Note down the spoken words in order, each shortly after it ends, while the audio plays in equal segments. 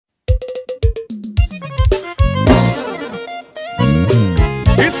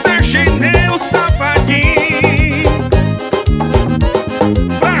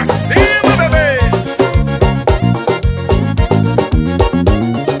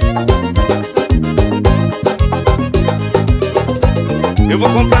vou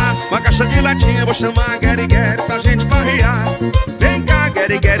comprar uma caixa de latinha, vou chamar Guery pra gente farrear. Vem cá,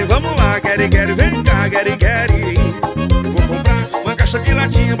 Guery, vamos lá, Guery, vem cá, Guery. Eu vou comprar uma caixa de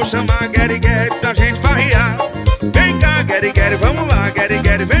latinha, vou chamar Guery pra gente farrear. Vem cá, Guery, vamos lá,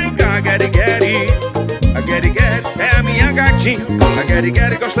 Guery, vem cá, Guery. A Guery é a minha gatinha, a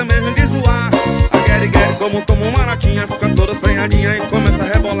Guery gosta mesmo de zoar. A Guery como toma uma latinha, fica toda assanhadinha e começa a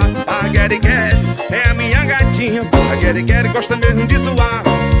rebolar. A Guery é a minha gatinha, a Guery gosta mesmo de zoar.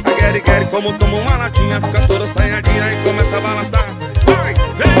 A Guery como toma uma latinha, fica toda assanhadinha e começa a balançar. Vai,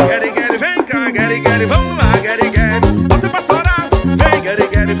 vem Guery, vem cá, Guery, vamos lá, Guery, bota pra torar. Vem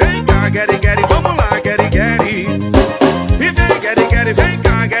Guery, vem cá, Guery, vamos lá, Guery. E vem Guery, vem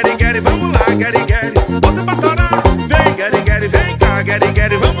cá, Guery, vamos lá, Guery, bota pra torar. Vem Guery, vem cá,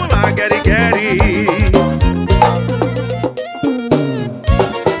 Guery, vamos lá, Guery.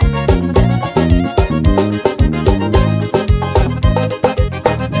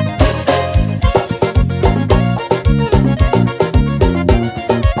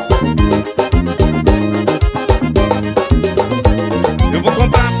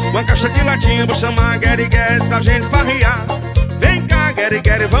 Vou chamar Guery pra gente farrear. Vem cá,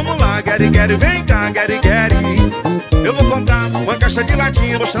 Guery, vamos lá, Guery, vem cá, Guery. Eu vou comprar uma caixa de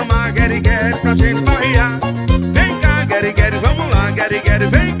latinha, vou chamar Guery pra gente farrear. Vem cá, Guery, vamos lá, Guery,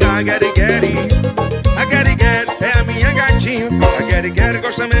 vem cá, Guery. A Guery é a minha gatinha, a Guery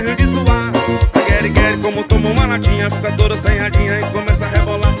gosta mesmo de zoar. A Guery como toma uma latinha, fica toda assanhadinha e começa a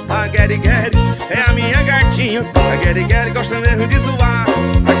rebolar. A Guery é a minha gatinha, a Guery gosta mesmo de zoar.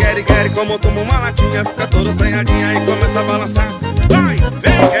 A Guery como toma uma latinha, fica toda assanhadinha e começa a balançar. Vai,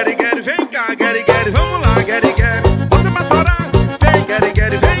 vem Guery, vem cá, Guery, vamos lá, Guery, bota pra torar. Vem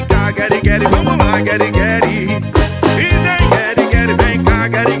Guery, vem cá, Guery, vamos lá, Guery. E vem Guery, vem cá,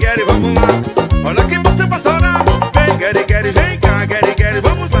 Guery, vamos lá. Olha quem bota pra torar. Vem Guery, vem cá, Guery,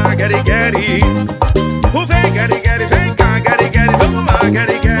 vamos lá, Guery. O vem Guery, vem cá, Guery, vamos lá,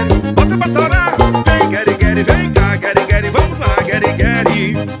 Guery, bota pra torar. Vem Guery, vem cá, Guery, vamos lá,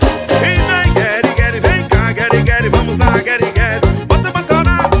 Guery.